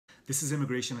This is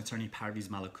immigration attorney Parviz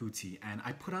Malakouti, and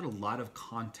I put out a lot of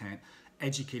content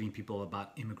educating people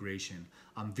about immigration.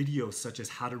 Videos such as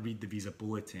how to read the visa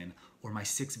bulletin, or my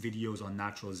 6 videos on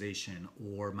naturalization,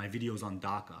 or my videos on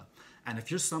DACA. And if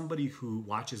you're somebody who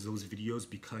watches those videos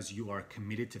because you are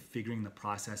committed to figuring the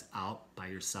process out by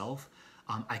yourself,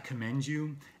 I commend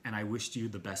you and I wish you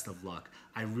the best of luck.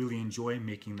 I really enjoy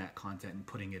making that content and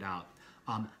putting it out.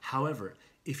 However,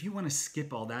 if you want to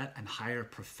skip all that and hire a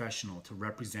professional to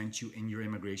represent you in your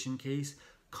immigration case,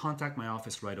 contact my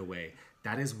office right away.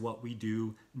 That is what we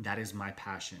do. That is my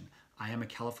passion. I am a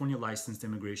California licensed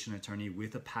immigration attorney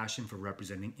with a passion for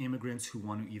representing immigrants who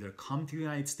want to either come to the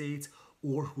United States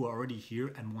or who are already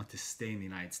here and want to stay in the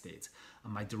United States.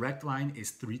 My direct line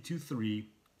is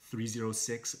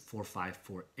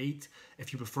 323-306-4548.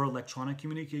 If you prefer electronic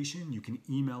communication, you can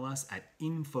email us at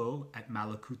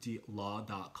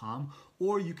info@malakoutilaw.com,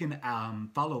 or you can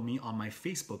follow me on my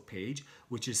Facebook page,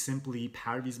 which is simply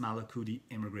Parviz Malakouti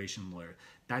Immigration Lawyer.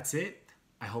 That's it.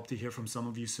 I hope to hear from some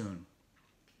of you soon.